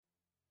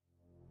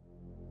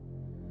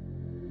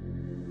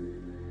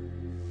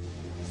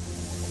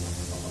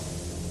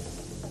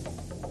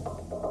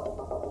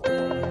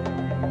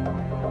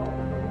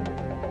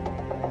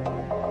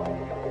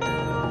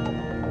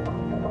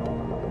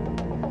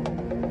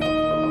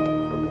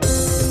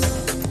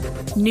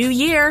New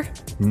year.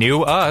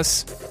 New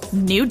us.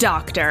 New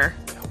doctor.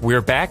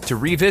 We're back to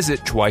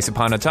revisit Twice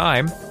Upon a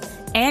Time.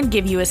 And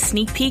give you a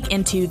sneak peek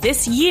into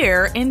this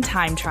year in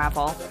time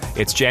travel.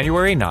 It's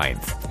January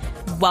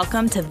 9th.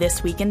 Welcome to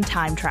This Week in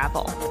Time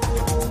Travel.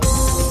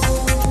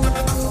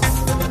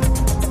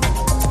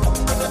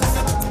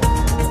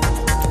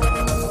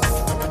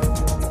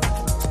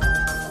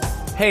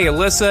 Hey,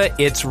 Alyssa,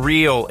 it's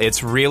real.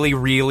 It's really,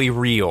 really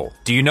real.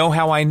 Do you know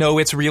how I know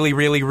it's really,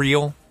 really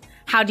real?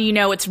 How do you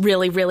know it's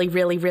really, really,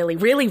 really, really,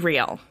 really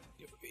real?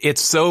 It's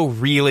so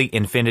really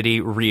infinity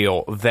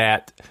real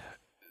that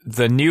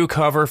the new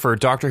cover for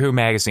Doctor Who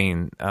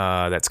magazine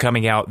that's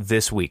coming out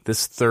this week,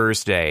 this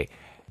Thursday,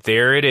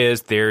 there it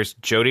is. There's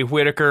Jodie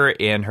Whittaker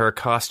in her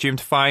costumed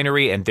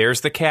finery, and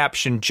there's the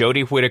caption,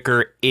 Jodie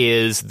Whittaker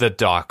is the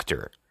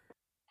Doctor.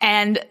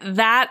 And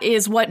that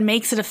is what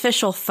makes it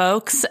official,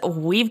 folks.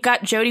 We've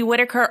got Jodie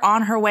Whittaker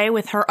on her way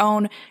with her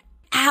own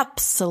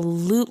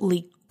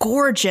absolutely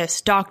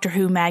gorgeous Doctor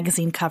Who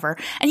magazine cover.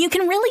 And you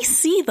can really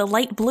see the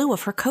light blue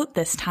of her coat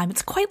this time.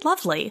 It's quite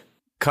lovely.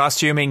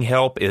 Costuming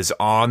help is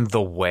on the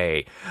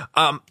way.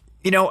 I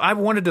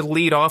wanted to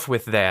lead off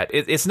with that.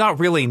 It's not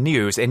really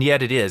news, and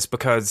yet it is,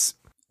 because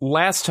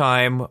last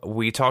time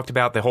we talked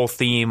about the whole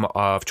theme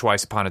of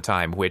Twice Upon a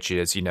Time, which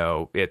is,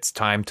 it's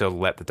time to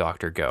let the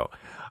Doctor go.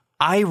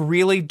 I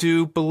really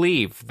do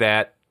believe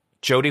that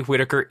Jodie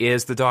Whittaker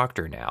is the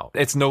Doctor now.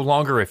 It's no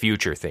longer a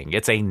future thing.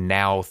 It's a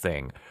now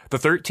thing. The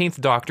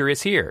 13th Doctor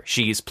is here.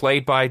 She's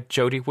played by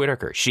Jodie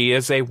Whittaker. She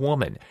is a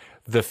woman.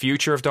 The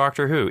future of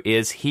Doctor Who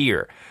is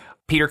here.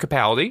 Peter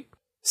Capaldi,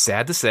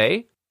 sad to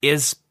say,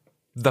 is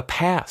the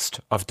past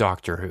of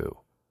Doctor Who.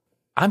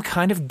 I'm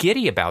kind of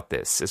giddy about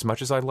this, as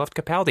much as I loved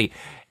Capaldi.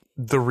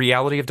 The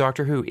reality of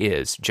Doctor Who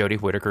is Jodie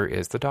Whittaker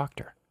is the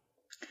Doctor.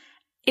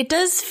 It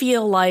does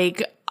feel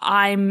like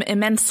I'm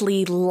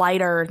immensely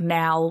lighter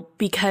now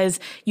because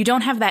you don't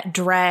have that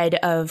dread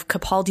of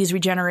Capaldi's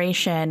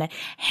regeneration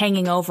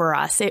hanging over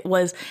us. It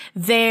was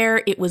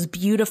there, it was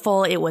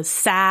beautiful, it was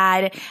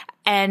sad,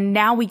 and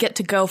now we get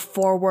to go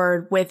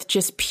forward with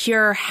just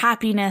pure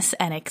happiness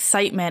and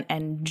excitement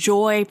and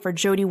joy for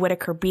Jodie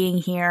Whittaker being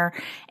here.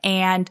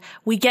 And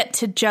we get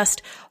to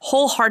just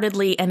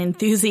wholeheartedly and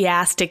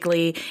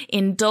enthusiastically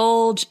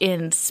indulge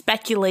in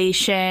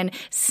speculation,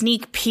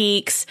 sneak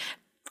peeks,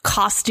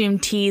 costume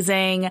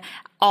teasing,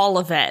 all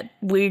of it.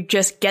 We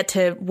just get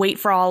to wait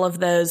for all of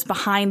those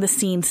behind the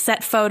scenes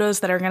set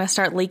photos that are going to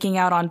start leaking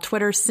out on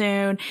Twitter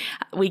soon.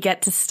 We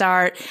get to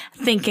start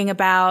thinking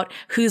about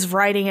who's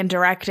writing and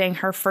directing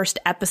her first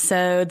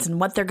episodes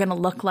and what they're going to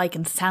look like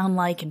and sound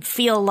like and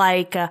feel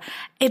like.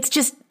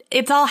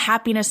 It's all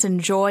happiness and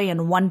joy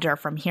and wonder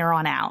from here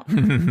on out.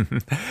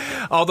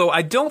 Although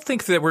I don't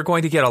think that we're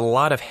going to get a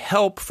lot of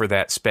help for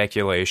that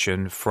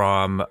speculation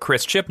from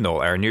Chris Chibnall,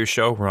 our new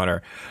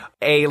showrunner.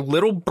 A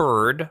little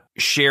bird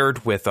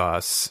shared with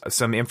us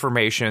some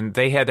information.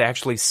 They had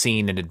actually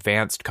seen an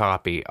advanced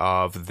copy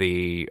of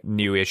the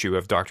new issue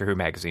of Doctor Who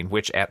magazine,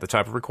 which at the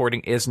time of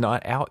recording is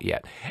not out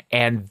yet.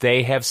 And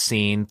they have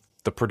seen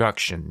the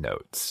production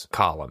notes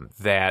column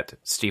that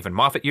Stephen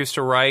Moffat used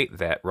to write,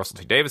 that Russell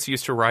T. Davies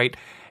used to write,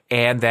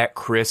 and that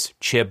Chris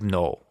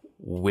Chibnall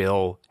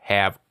will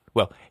have,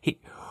 he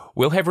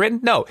will have written?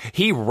 No,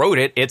 he wrote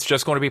it. It's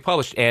just going to be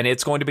published, and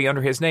it's going to be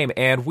under his name.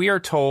 And we are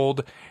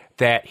told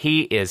that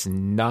he is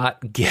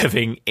not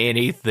giving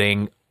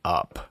anything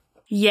up.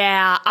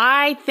 Yeah,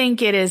 I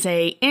think it is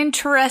a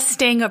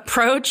interesting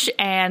approach,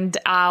 and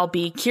I'll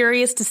be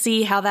curious to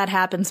see how that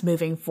happens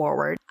moving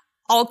forward.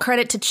 All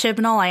credit to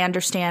Chibnall. I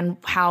understand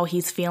how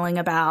he's feeling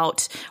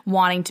about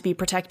wanting to be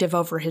protective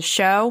over his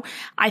show.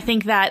 I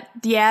think that,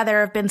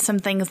 there have been some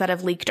things that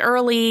have leaked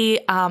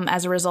early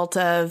as a result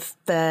of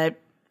the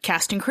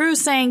cast and crew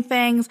saying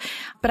things.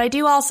 But I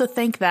do also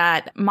think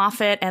that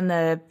Moffat and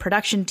the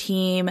production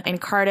team in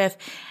Cardiff,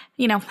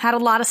 had a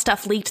lot of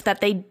stuff leaked that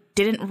they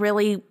didn't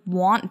really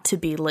want to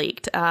be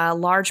leaked. A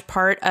large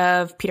part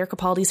of Peter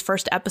Capaldi's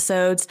first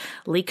episodes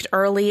leaked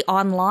early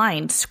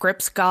online.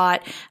 Scripts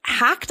got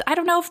hacked. I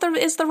don't know if there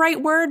is the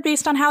right word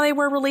based on how they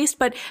were released,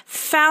 but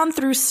found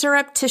through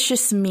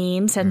surreptitious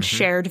means and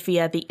shared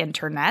via the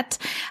internet.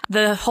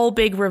 The whole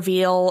big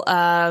reveal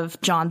of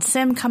John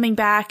Sim coming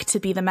back to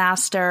be the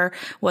Master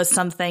was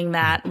something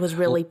that was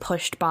really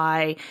pushed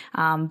by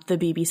the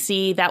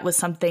BBC. That was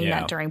something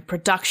that during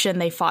production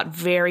they fought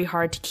very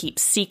hard to keep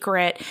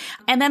secret.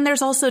 And then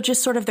there's also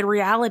just sort of the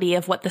reality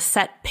of what the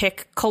set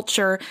pick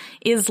culture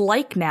is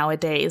like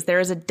nowadays. There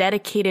is a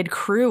dedicated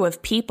crew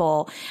of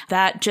people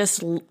that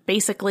just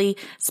basically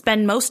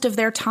spend most of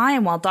their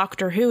time while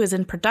Doctor Who is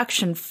in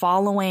production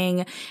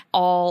following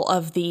all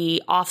of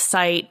the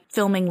off-site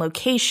filming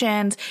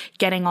locations,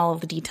 getting all of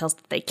the details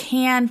that they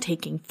can,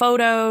 taking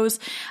photos.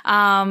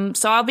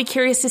 So I'll be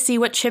curious to see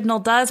what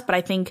Chibnall does, but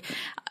I think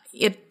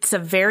it's a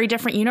very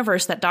different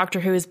universe that Doctor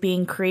Who is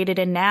being created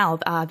in now.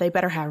 They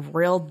better have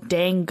real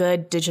dang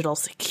good digital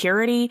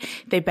security.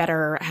 They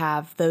better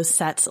have those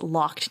sets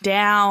locked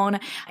down.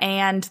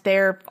 And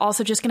they're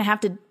also just going to have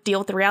to deal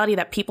with the reality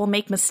that people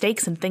make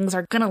mistakes and things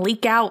are going to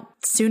leak out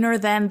sooner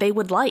than they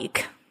would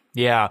like.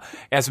 Yeah.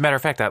 As a matter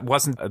of fact, that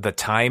wasn't the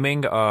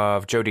timing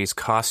of Jodie's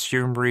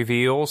costume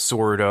reveal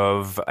sort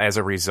of as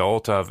a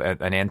result of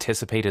an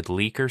anticipated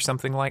leak or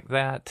something like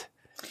that?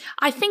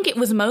 I think it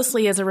was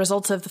mostly as a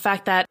result of the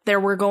fact that there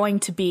were going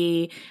to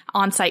be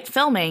on-site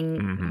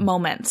filming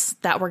moments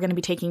that were going to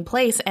be taking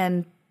place,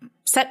 and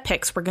set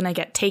pics were going to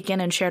get taken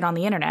and shared on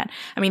the internet.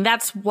 I mean,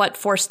 that's what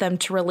forced them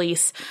to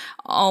release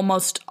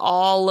almost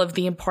all of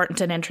the important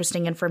and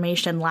interesting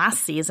information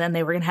last season.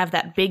 They were going to have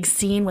that big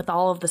scene with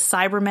all of the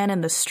Cybermen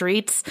in the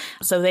streets.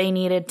 So they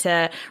needed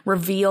to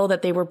reveal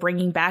that they were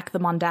bringing back the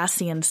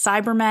Mondasian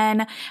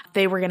Cybermen.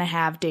 They were going to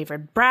have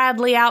David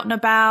Bradley out and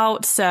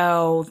about.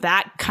 So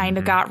that kind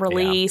of got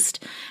released.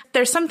 Yeah.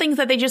 There's some things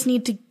that they just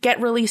need to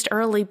get released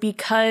early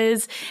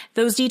because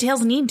those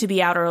details need to be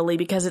out early,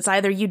 because it's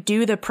either you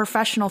do the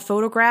professional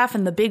photograph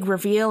and the big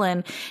reveal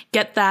and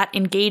get that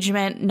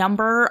engagement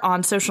number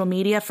on social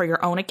media for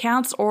your own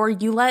accounts, or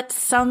you let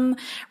some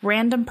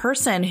random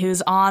person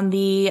who's on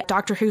the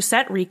Doctor Who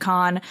set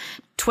recon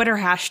Twitter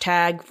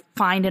hashtag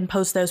find and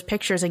post those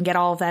pictures and get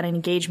all of that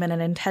engagement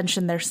and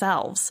attention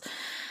themselves.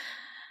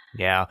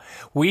 Yeah,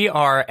 we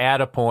are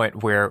at a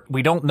point where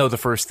we don't know the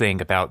first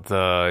thing about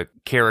the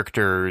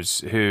characters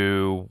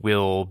who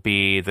will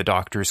be the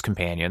Doctor's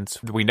companions.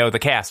 We know the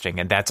casting,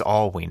 and that's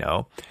all we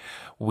know.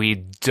 We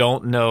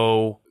don't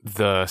know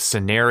the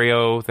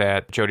scenario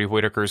that Jodie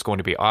Whittaker is going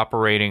to be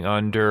operating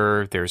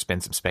under. There's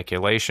been some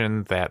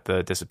speculation that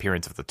the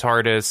disappearance of the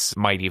TARDIS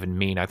might even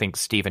mean, I think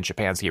Stephen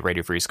Shapansky at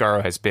Radio Free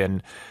Skaro has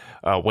been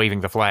waving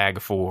the flag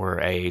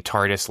for a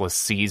TARDIS-less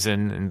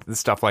season and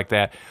stuff like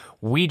that.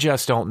 We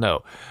just don't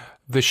know.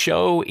 The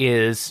show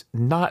is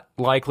not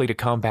likely to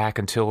come back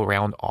until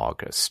around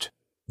August.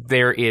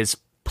 There is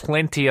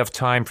plenty of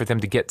time for them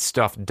to get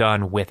stuff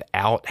done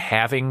without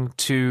having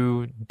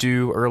to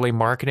do early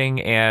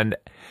marketing, and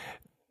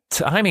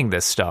timing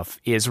this stuff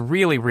is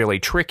really, really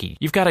tricky.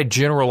 You've got a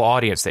general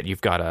audience that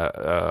you've got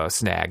to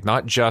snag,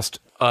 not just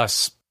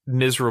us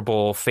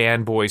miserable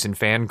fanboys and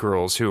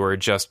fangirls who are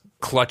just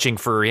clutching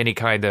for any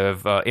kind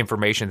of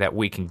information that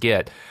we can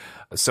get.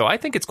 So I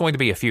think it's going to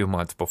be a few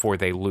months before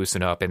they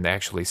loosen up and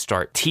actually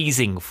start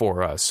teasing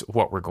for us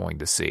what we're going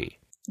to see.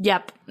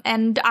 Yep,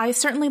 and I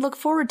certainly look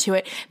forward to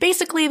it.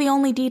 Basically, the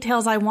only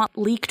details I want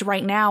leaked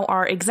right now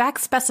are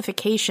exact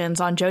specifications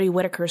on Jodie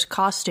Whittaker's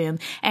costume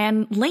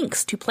and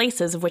links to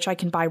places of which I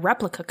can buy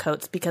replica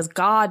coats, because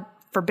God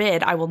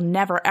forbid I will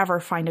never, ever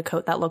find a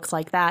coat that looks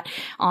like that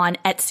on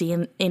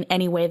Etsy in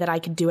any way that I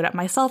could do it up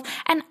myself.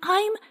 And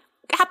I'm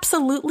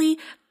absolutely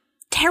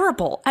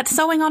terrible at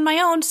sewing on my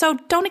own, so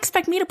don't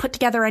expect me to put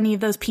together any of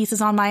those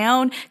pieces on my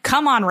own.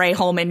 Come on, Ray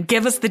Holman,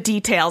 give us the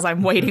details.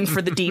 I'm waiting for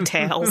the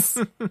details.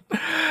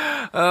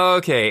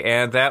 Okay,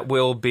 and that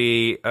will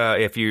be,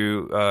 if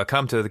you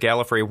come to the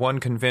Gallifrey 1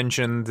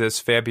 convention this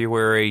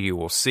February, you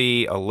will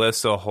see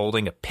Alyssa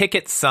holding a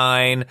picket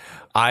sign.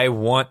 I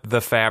want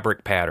the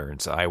fabric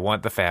patterns. I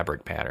want the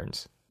fabric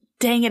patterns.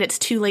 Dang it, it's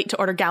too late to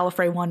order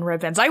Gallifrey 1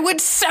 ribbons. I would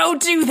so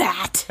do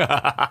that!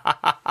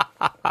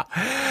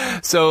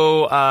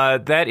 So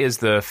that is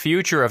the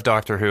future of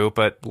Doctor Who,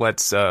 but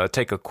let's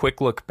take a quick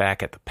look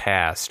back at the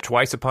past.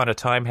 Twice Upon a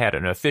Time had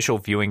an official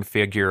viewing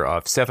figure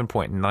of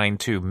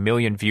 7.92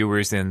 million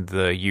viewers in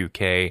the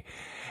UK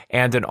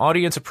and an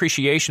audience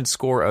appreciation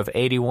score of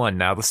 81.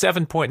 Now, the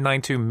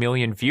 7.92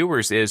 million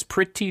viewers is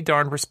pretty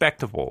darn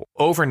respectable.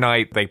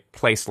 Overnight, they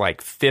placed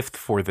like 5th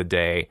for the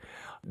day.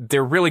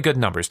 They're really good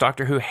numbers.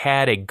 Doctor Who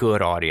had a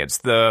good audience.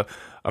 The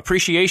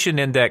appreciation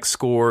index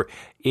score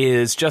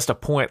is just a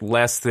point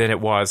less than it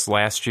was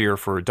last year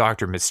for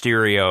Dr.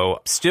 Mysterio.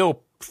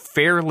 Still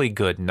fairly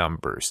good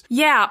numbers.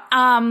 Yeah,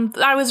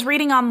 I was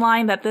reading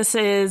online that this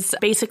is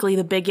basically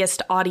the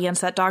biggest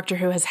audience that Doctor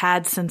Who has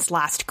had since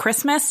last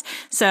Christmas.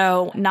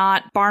 So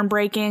not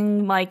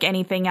barn-breaking like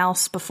anything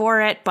else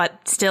before it,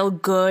 but still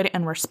good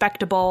and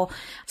respectable.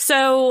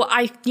 So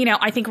I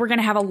think we're going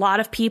to have a lot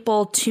of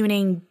people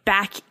tuning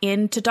back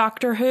into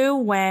Doctor Who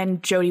when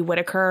Jodie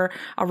Whittaker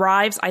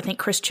arrives. I think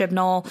Chris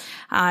Chibnall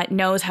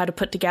knows how to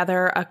put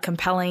together a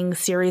compelling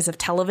series of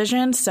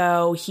television,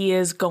 so he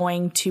is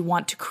going to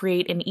want to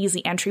create an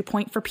easy entry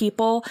point for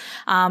people.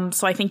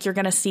 So I think you're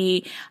going to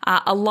see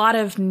a lot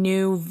of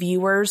new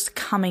viewers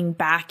coming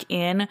back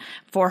in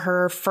for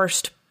her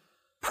first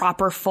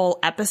proper full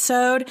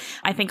episode.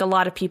 I think a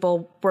lot of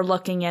people were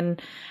looking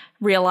and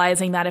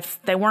realizing that if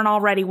they weren't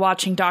already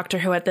watching Doctor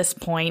Who at this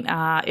point,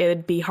 it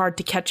would be hard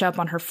to catch up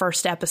on her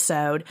first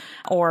episode,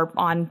 or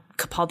on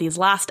Capaldi's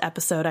last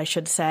episode, I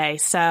should say.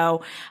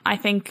 So I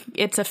think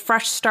it's a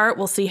fresh start.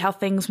 We'll see how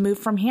things move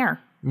from here.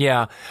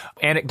 Yeah.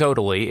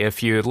 Anecdotally,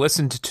 if you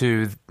listened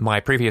to my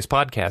previous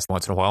podcast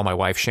once in a while, my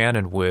wife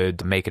Shannon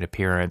would make an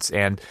appearance,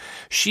 and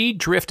she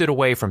drifted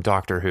away from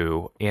Doctor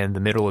Who in the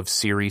middle of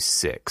Series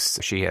 6.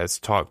 She has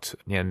talked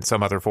in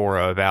some other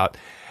fora about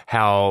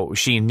how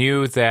she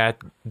knew that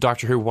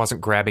Doctor Who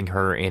wasn't grabbing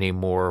her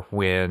anymore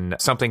when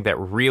something that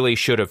really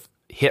should have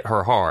hit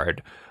her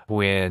hard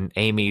when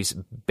Amy's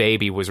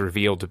baby was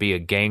revealed to be a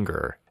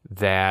ganger,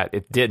 that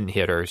it didn't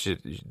hit her.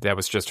 That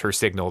was just her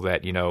signal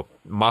that,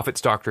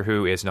 Moffat's Doctor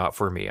Who is not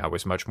for me. I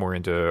was much more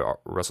into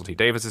Russell T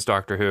Davies's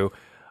Doctor Who.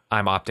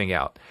 I'm opting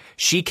out.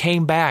 She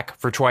came back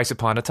for Twice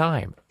Upon a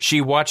Time.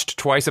 She watched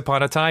Twice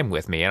Upon a Time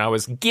with me, and I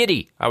was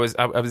giddy. I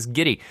was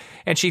giddy.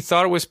 And she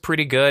thought it was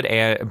pretty good,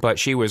 but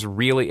she was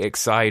really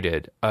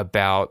excited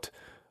about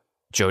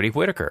Jodie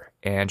Whittaker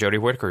and Jodie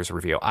Whittaker's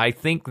reveal. I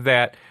think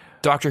that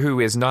Doctor Who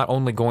is not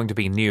only going to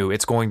be new,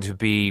 it's going to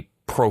be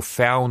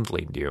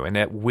profoundly new, and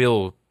that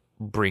will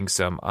bring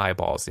some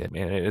eyeballs in.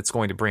 And it's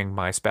going to bring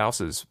my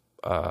spouse's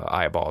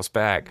eyeballs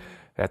back.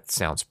 That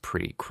sounds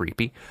pretty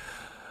creepy.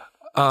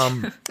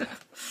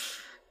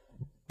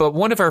 But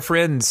one of our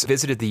friends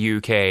visited the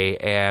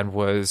UK and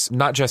was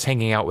not just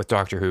hanging out with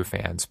Doctor Who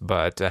fans,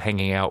 but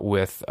hanging out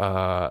with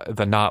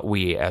the Not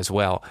We as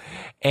well.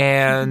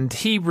 And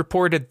he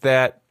reported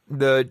that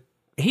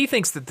he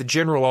thinks that the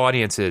general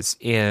audiences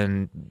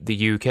in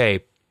the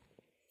UK,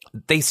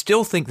 they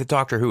still think that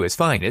Doctor Who is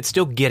fine. It's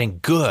still getting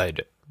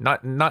good,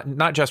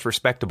 not just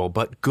respectable,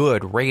 but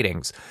good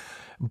ratings.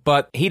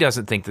 But he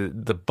doesn't think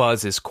that the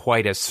buzz is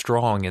quite as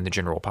strong in the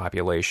general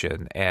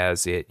population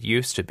as it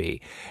used to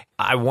be.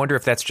 I wonder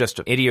if that's just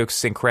an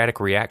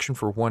idiosyncratic reaction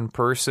for one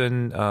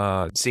person,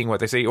 seeing what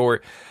they say. Or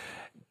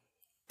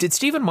did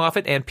Stephen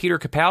Moffat and Peter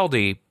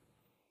Capaldi,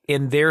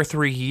 in their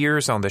 3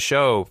 years on the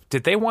show,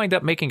 did they wind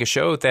up making a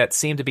show that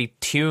seemed to be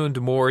tuned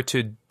more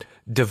to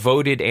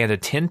devoted and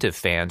attentive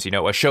fans?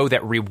 A show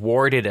that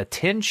rewarded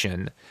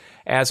attention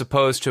as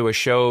opposed to a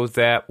show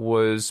that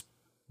was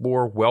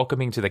more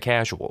welcoming to the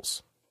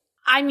casuals?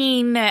 I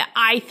mean,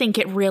 I think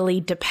it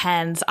really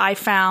depends. I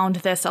found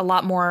this a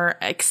lot more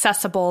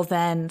accessible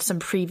than some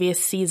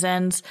previous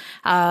seasons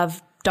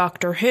of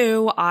Doctor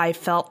Who. I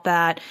felt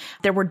that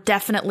there were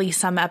definitely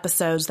some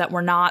episodes that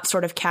were not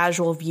sort of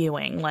casual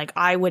viewing. Like,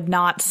 I would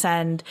not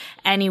send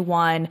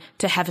anyone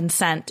to Heaven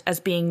Sent as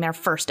being their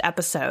first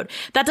episode.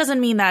 That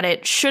doesn't mean that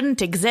it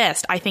shouldn't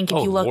exist. I think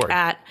if you look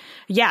at,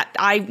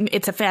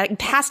 it's a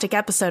fantastic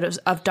episode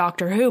of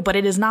Doctor Who, but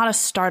it is not a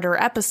starter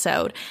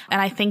episode.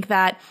 And I think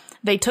that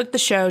they took the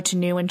show to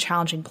new and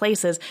challenging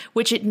places,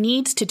 which it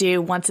needs to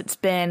do once it's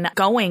been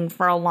going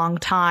for a long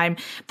time.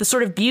 The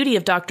sort of beauty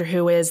of Doctor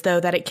Who is, though,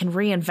 that it can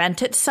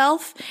reinvent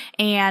itself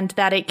and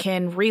that it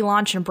can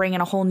relaunch and bring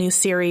in a whole new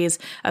series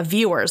of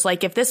viewers.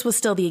 Like, if this was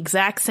still the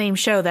exact same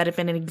show that had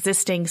been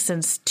existing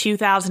since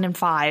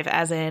 2005,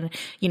 as in,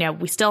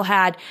 we still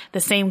had the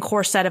same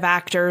core set of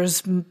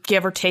actors,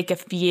 give or take a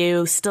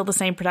few, still the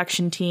same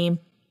production team,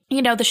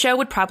 the show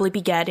would probably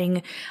be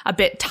getting a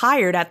bit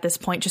tired at this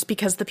point, just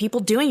because the people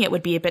doing it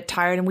would be a bit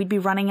tired and we'd be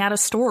running out of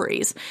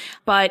stories.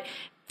 But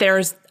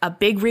there's a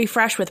big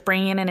refresh with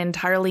bringing in an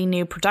entirely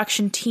new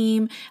production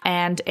team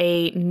and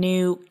a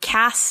new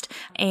cast,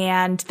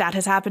 and that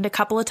has happened a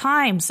couple of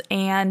times,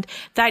 and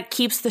that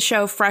keeps the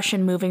show fresh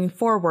and moving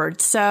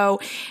forward. So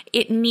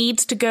it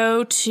needs to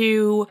go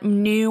to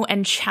new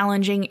and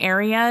challenging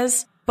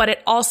areas, but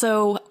it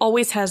also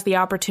always has the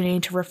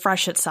opportunity to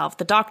refresh itself.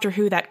 The Doctor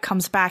Who that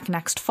comes back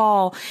next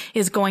fall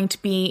is going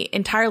to be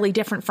entirely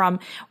different from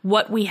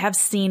what we have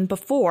seen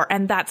before,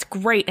 and that's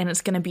great, and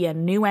it's going to be a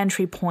new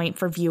entry point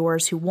for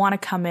viewers who want to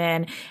come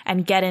in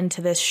and get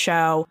into this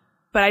show.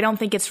 But I don't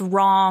think it's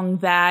wrong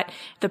that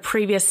the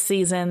previous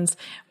seasons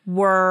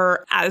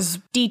were as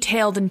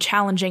detailed and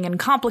challenging and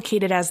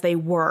complicated as they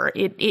were.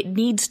 It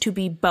needs to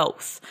be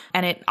both.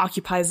 And it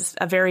occupies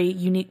a very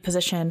unique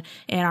position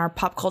in our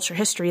pop culture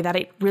history that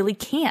it really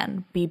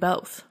can be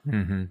both.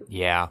 Mm-hmm.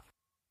 Yeah.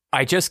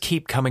 I just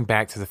keep coming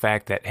back to the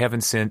fact that Heaven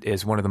Sent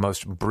is one of the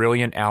most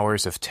brilliant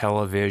hours of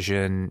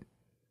television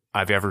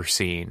I've ever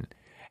seen.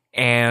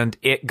 And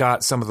it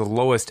got some of the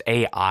lowest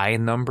AI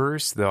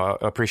numbers, the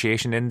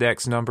appreciation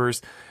index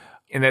numbers.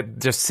 And that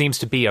just seems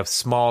to be a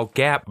small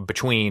gap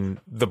between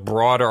the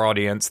broader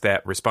audience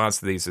that responds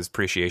to these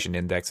appreciation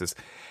indexes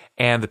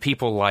and the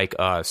people like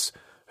us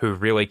who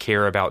really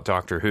care about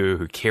Doctor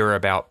who care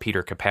about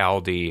Peter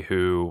Capaldi,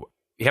 who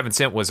Heaven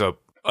Sent was an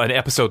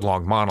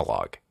episode-long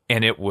monologue.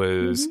 And it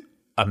was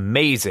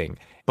amazing,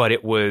 but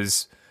it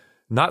was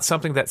not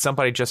something that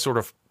somebody just sort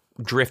of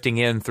drifting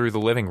in through the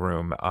living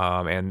room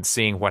and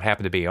seeing what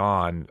happened to be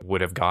on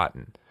would have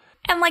gotten.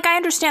 And I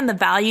understand the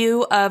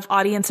value of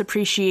audience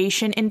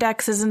appreciation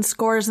indexes and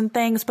scores and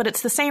things, but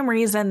it's the same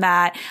reason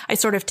that I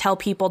sort of tell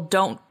people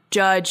don't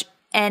judge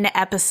an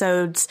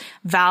episode's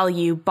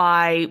value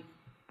by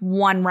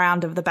one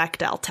round of the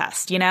Bechdel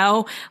test,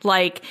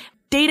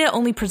 data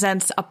only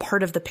presents a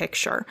part of the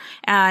picture.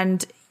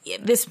 And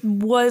this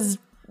was,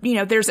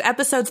 there's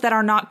episodes that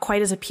are not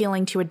quite as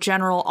appealing to a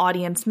general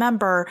audience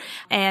member,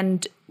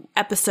 and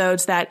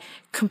episodes that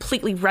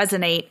completely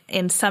resonate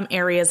in some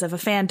areas of a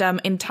fandom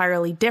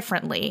entirely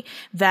differently.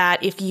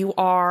 That if you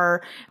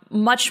are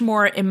much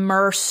more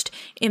immersed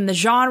in the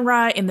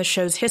genre, in the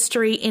show's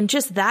history, in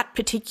just that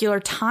particular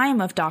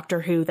time of Doctor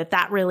Who,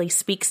 that really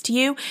speaks to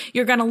you,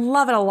 you're going to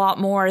love it a lot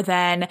more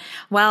than,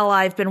 well,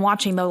 I've been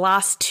watching the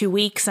last 2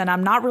 weeks and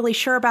I'm not really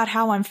sure about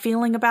how I'm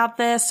feeling about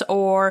this,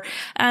 or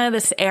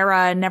this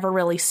era never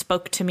really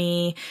spoke to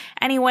me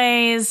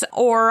anyways,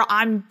 or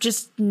I'm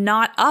just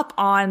not up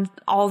on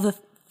all the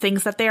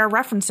things that they are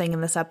referencing in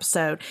this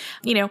episode.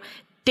 You know,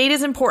 data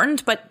is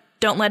important, but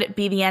don't let it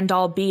be the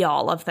end-all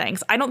be-all of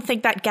things. I don't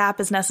think that gap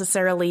is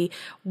necessarily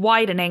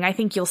widening. I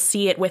think you'll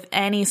see it with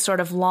any sort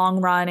of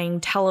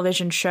long-running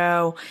television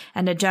show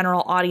and a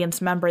general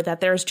audience member, that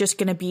there's just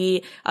going to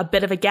be a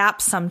bit of a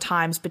gap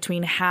sometimes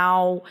between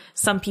how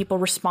some people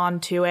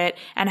respond to it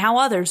and how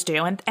others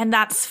do. And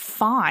that's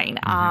fine.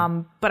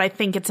 But I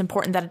think it's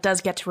important that it does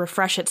get to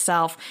refresh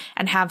itself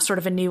and have sort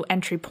of a new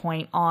entry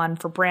point on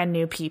for brand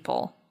new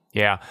people.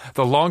 Yeah,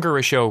 the longer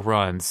a show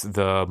runs,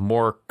 the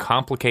more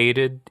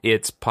complicated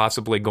it's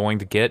possibly going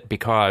to get,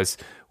 because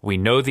we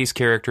know these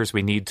characters.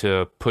 We need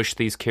to push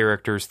these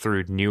characters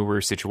through newer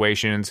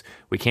situations.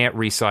 We can't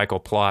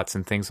recycle plots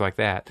and things like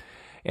that.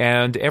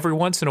 And every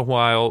once in a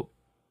while,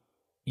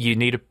 you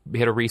need to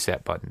hit a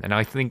reset button. And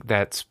I think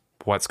that's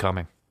what's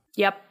coming.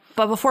 Yep.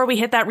 But before we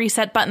hit that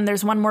reset button,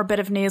 there's one more bit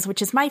of news,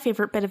 which is my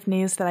favorite bit of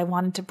news that I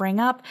wanted to bring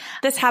up.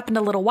 This happened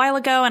a little while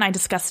ago, and I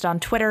discussed it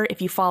on Twitter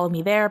if you follow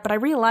me there, but I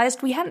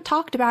realized we hadn't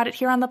talked about it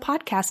here on the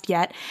podcast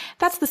yet.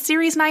 That's the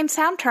Series 9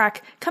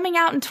 soundtrack coming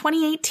out in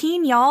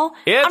 2018, y'all.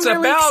 It's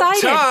I'm really about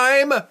excited.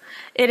 time!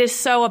 It is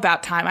so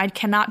about time. I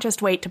cannot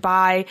just wait to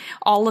buy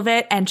all of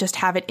it and just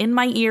have it in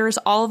my ears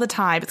all the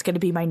time. It's going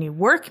to be my new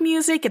work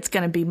music. It's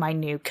going to be my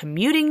new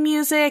commuting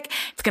music.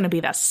 It's going to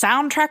be the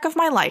soundtrack of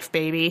my life,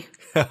 baby.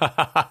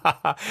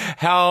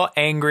 How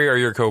angry are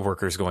your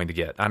coworkers going to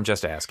get? I'm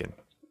just asking.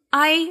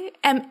 I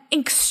am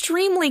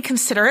extremely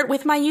considerate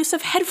with my use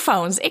of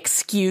headphones.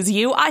 Excuse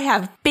you, I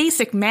have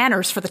basic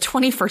manners for the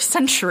 21st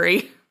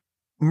century.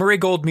 Murray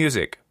Gold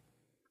music.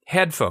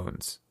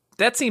 Headphones.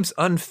 That seems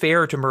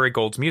unfair to Murray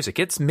Gold's music.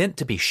 It's meant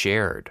to be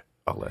shared,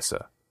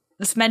 Alyssa.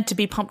 It's meant to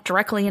be pumped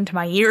directly into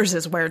my ears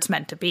is where it's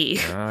meant to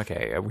be.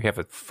 Okay, we have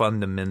a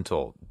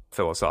fundamental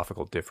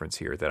philosophical difference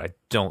here that I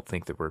don't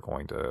think that we're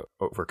going to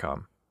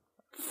overcome.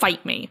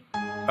 Fight me.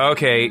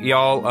 Okay,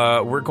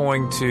 y'all, we're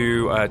going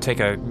to take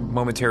a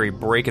momentary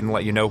break and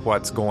let you know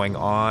what's going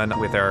on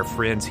with our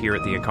friends here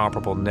at the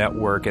Incomparable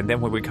Network. And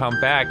then when we come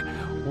back,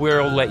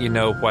 we'll let you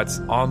know what's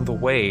on the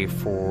way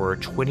for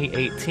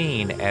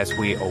 2018 as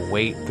we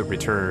await the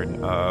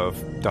return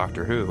of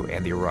Doctor Who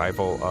and the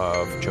arrival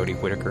of Jodie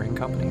Whittaker and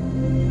company.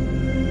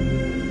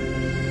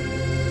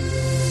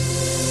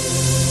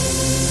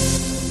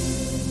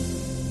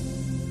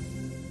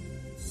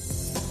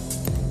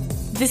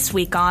 This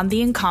week on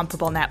the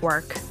Incomparable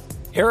Network.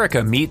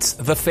 Erica meets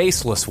the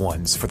Faceless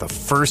Ones for the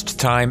first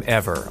time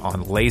ever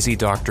on Lazy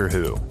Doctor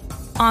Who.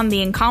 On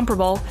the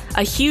Incomparable,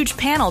 a huge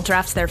panel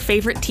drafts their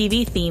favorite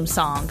TV theme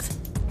songs.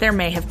 There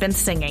may have been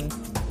singing.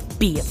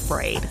 Be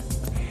afraid.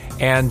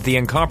 And the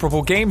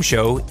Incomparable game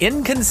show,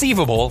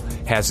 Inconceivable,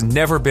 has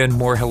never been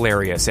more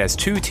hilarious as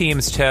two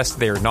teams test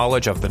their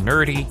knowledge of the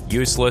nerdy,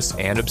 useless,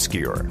 and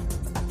obscure.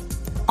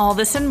 All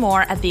this and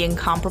more at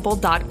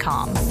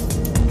theincomparable.com.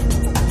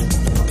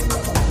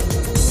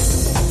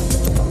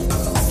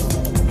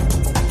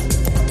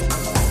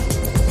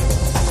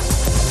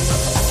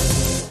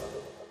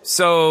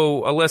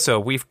 So,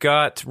 Alyssa, we've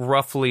got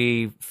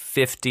roughly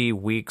 50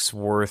 weeks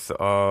worth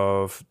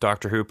of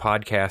Doctor Who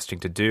podcasting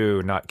to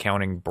do, not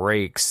counting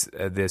breaks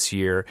this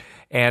year.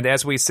 And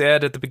as we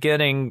said at the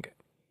beginning,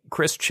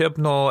 Chris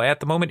Chibnall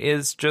at the moment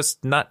is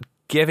just not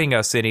giving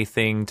us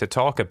anything to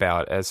talk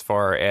about as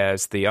far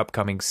as the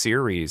upcoming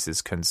series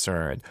is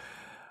concerned.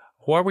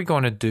 What are we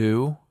going to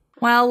do?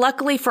 Well,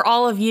 luckily for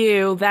all of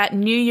you, that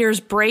New Year's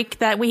break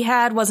that we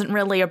had wasn't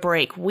really a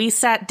break. We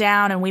sat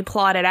down and we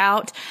plotted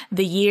out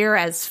the year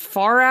as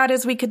far out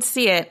as we could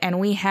see it, and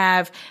we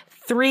have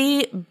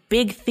 3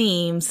 big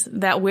themes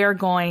that we're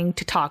going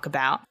to talk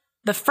about.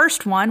 The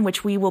first one,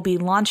 which we will be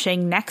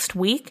launching next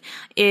week,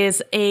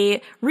 is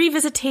a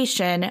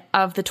revisitation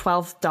of the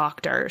 12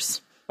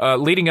 Doctors.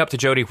 Leading up to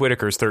Jodie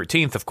Whittaker's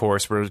 13th, of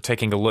course, we're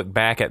taking a look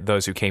back at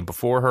those who came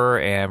before her,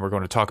 and we're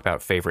going to talk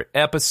about favorite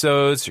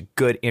episodes,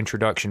 good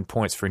introduction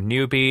points for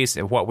newbies,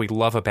 and what we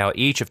love about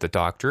each of the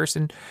Doctors.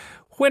 And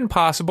when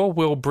possible,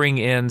 we'll bring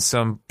in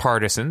some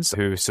partisans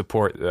who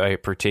support a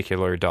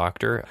particular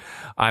Doctor.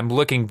 I'm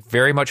looking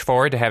very much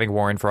forward to having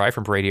Warren Fry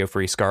from Radio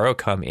Free Skaro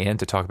come in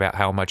to talk about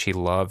how much he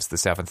loves the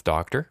 7th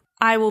Doctor.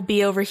 I will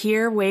be over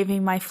here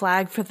waving my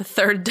flag for the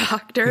 3rd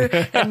Doctor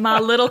in my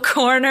little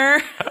corner.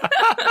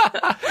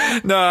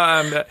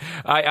 No,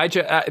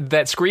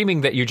 that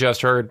screaming that you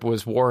just heard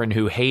was Warren,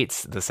 who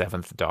hates the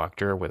 7th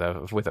Doctor with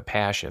a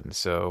passion.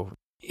 So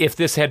if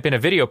this had been a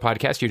video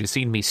podcast, you'd have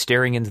seen me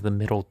staring into the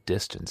middle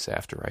distance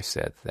after I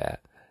said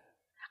that.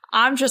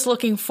 I'm just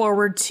looking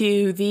forward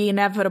to the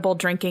inevitable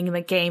drinking in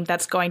the game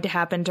that's going to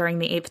happen during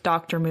the 8th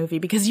Doctor movie,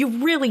 because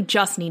you really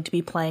just need to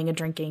be playing a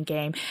drinking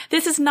game.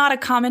 This is not a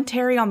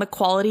commentary on the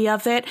quality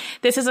of it.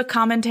 This is a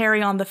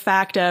commentary on the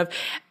fact of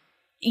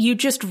you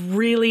just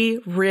really,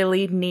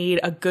 really need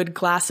a good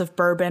glass of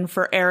bourbon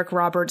for Eric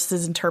Roberts'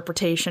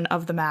 interpretation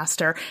of the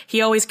Master.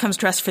 He always comes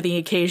dressed for the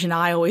occasion.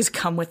 I always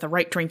come with the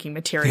right drinking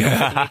material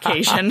for the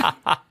occasion.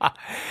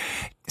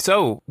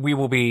 So we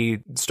will be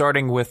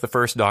starting with the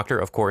First Doctor,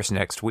 of course,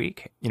 next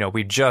week.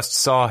 We just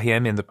saw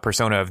him in the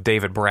persona of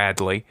David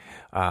Bradley.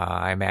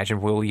 I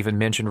imagine we'll even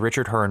mention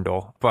Richard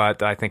Herndl,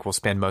 but I think we'll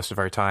spend most of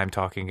our time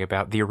talking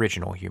about the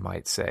original, you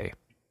might say.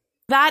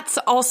 That's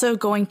also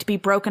going to be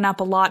broken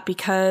up a lot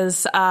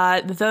because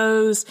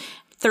those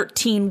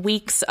 13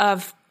 weeks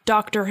of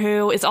Doctor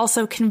Who is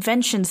also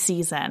convention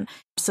season.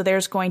 So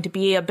there's going to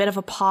be a bit of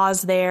a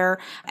pause there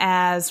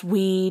as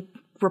we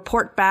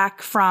report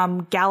back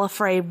from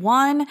Gallifrey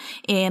 1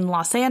 in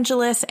Los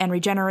Angeles and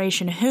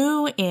Regeneration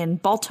Who in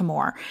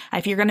Baltimore.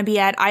 If you're going to be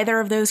at either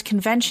of those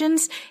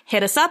conventions,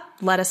 hit us up,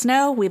 let us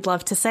know. We'd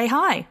love to say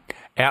hi.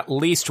 At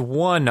least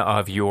one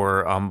of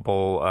your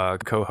humble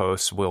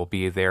co-hosts will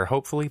be there,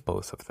 hopefully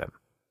both of them.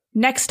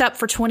 Next up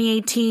for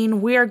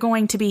 2018, we are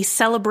going to be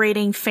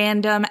celebrating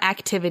fandom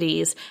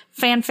activities.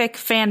 Fanfic,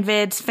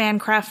 fanvids, fan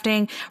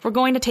crafting. We're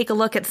going to take a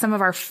look at some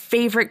of our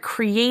favorite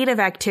creative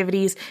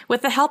activities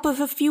with the help of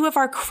a few of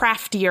our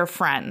craftier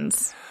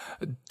friends.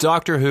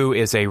 Doctor Who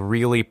is a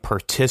really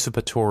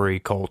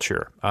participatory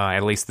culture,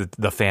 at least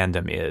the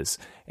fandom is.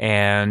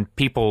 And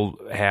people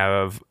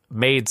have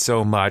made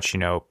so much,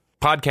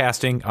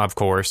 podcasting, of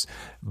course,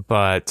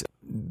 but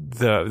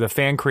the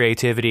fan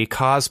creativity,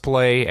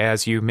 cosplay,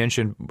 as you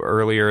mentioned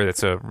earlier,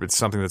 it's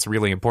something that's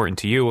really important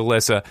to you,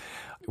 Alyssa.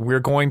 We're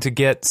going to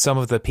get some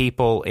of the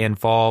people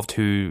involved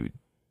who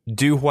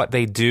do what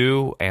they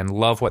do and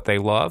love what they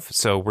love.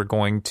 So we're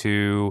going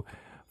to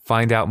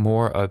find out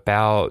more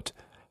about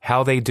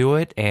how they do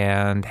it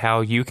and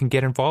how you can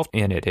get involved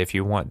in it if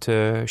you want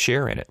to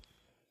share in it.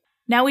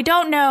 Now, we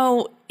don't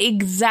know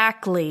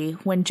exactly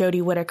when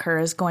Jodie Whittaker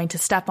is going to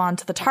step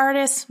onto the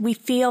TARDIS. We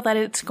feel that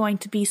it's going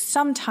to be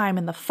sometime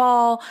in the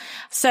fall.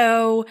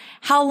 So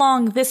how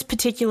long this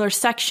particular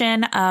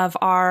section of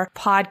our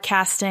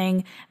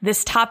podcasting,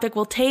 this topic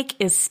will take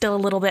is still a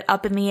little bit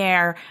up in the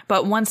air.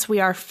 But once we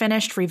are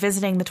finished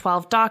revisiting the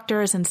 12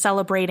 Doctors and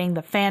celebrating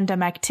the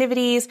fandom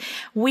activities,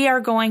 we are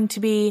going to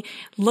be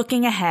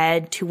looking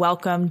ahead to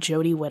welcome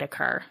Jodie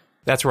Whittaker.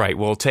 That's right.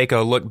 We'll take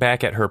a look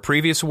back at her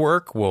previous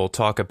work. We'll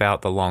talk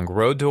about the long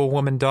road to a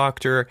woman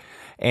doctor.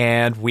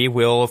 And we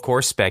will, of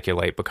course,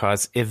 speculate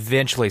because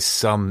eventually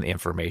some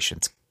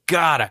information's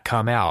gotta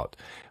come out.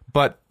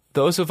 But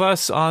those of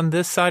us on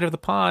this side of the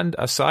pond,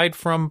 aside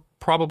from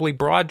probably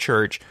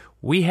Broadchurch,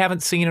 we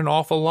haven't seen an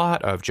awful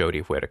lot of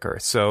Jodie Whittaker.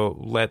 So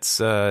let's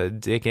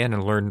dig in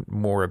and learn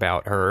more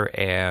about her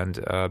and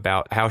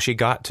about how she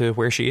got to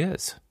where she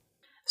is.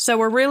 So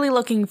we're really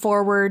looking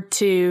forward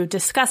to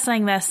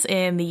discussing this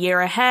in the year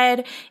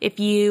ahead. If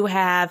you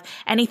have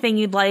anything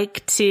you'd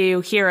like to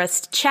hear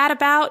us chat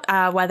about,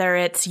 whether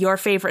it's your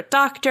favorite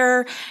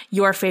Doctor,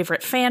 your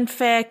favorite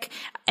fanfic,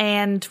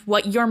 and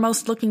what you're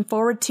most looking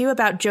forward to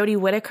about Jodie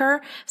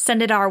Whittaker,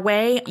 send it our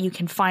way. You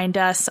can find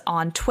us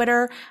on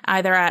Twitter,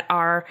 either at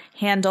our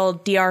handle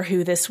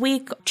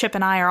drwhothisweek. Chip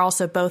and I are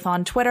also both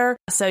on Twitter,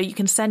 so you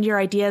can send your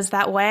ideas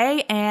that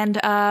way, and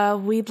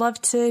we'd love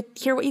to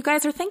hear what you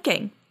guys are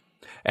thinking.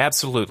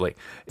 Absolutely.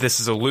 This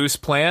is a loose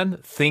plan.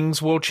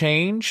 Things will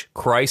change.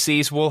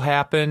 Crises will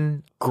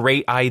happen.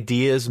 Great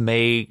ideas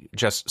may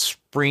just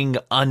spring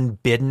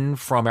unbidden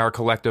from our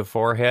collective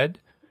forehead.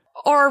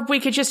 Or we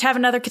could just have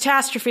another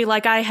catastrophe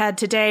like I had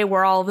today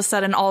where all of a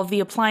sudden all of the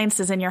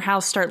appliances in your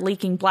house start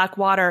leaking black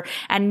water.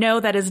 And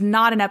no, that is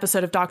not an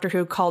episode of Doctor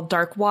Who called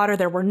Dark Water.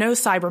 There were no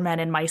Cybermen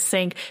in my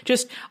sink.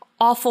 Just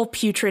awful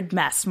putrid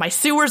mess. My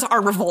sewers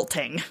are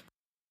revolting.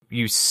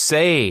 You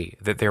say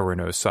that there were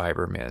no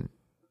Cybermen.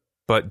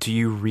 But do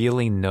you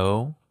really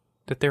know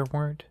that there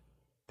weren't?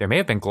 There may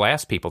have been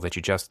glass people that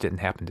you just didn't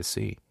happen to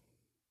see.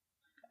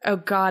 Oh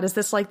God, is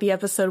this like the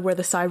episode where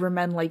the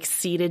Cybermen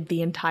seeded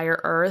the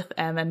entire Earth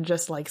and then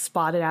just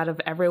spotted out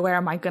of everywhere?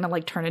 Am I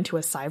gonna turn into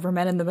a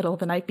Cyberman in the middle of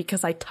the night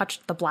because I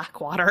touched the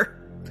black water?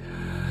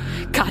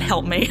 God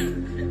help me.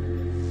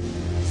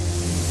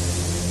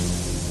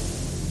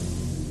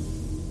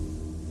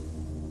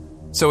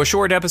 So a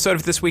short episode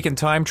of This Week in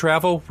Time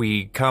Travel.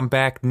 We come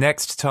back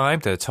next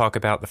time to talk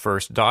about the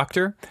First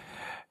Doctor.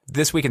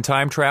 This Week in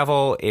Time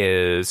Travel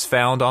is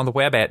found on the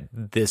web at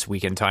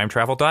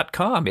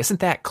thisweekintimetravel.com. Isn't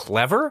that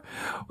clever?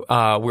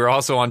 We're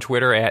also on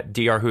Twitter at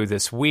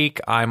drwhothisweek.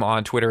 I'm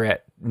on Twitter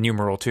at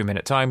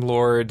 #2Minute Time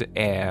Lord,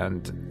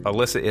 and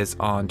Alyssa is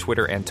on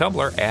Twitter and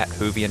Tumblr at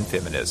Whovian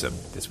Feminism.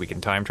 This Week in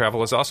Time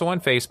Travel is also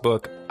on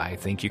Facebook. I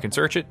think you can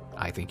search it.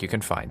 I think you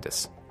can find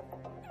us.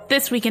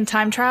 This Week in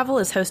Time Travel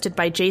is hosted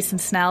by Jason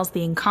Snell's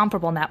The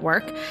Incomparable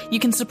Network. You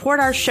can support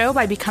our show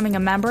by becoming a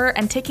member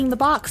and ticking the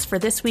box for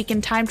This Week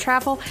in Time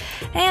Travel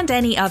and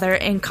any other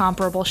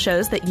Incomparable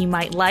shows that you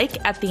might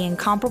like at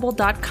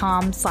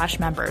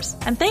theincomparable.com/members.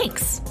 And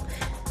thanks!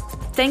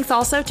 Thanks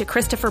also to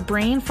Christopher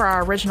Breen for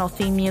our original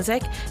theme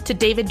music, to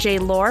David J.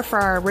 Lohr for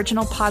our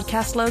original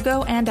podcast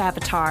logo and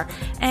avatar.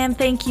 And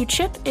thank you,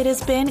 Chip. It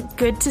has been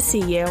good to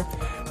see you.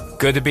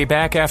 Good to be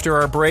back after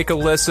our break,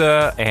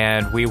 Alyssa,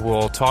 and we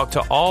will talk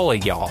to all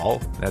of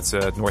y'all. That's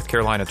a North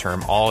Carolina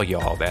term, all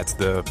y'all. That's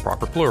the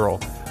proper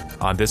plural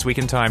on This Week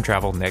in Time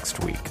Travel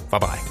next week.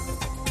 Bye-bye.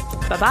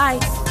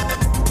 Bye-bye.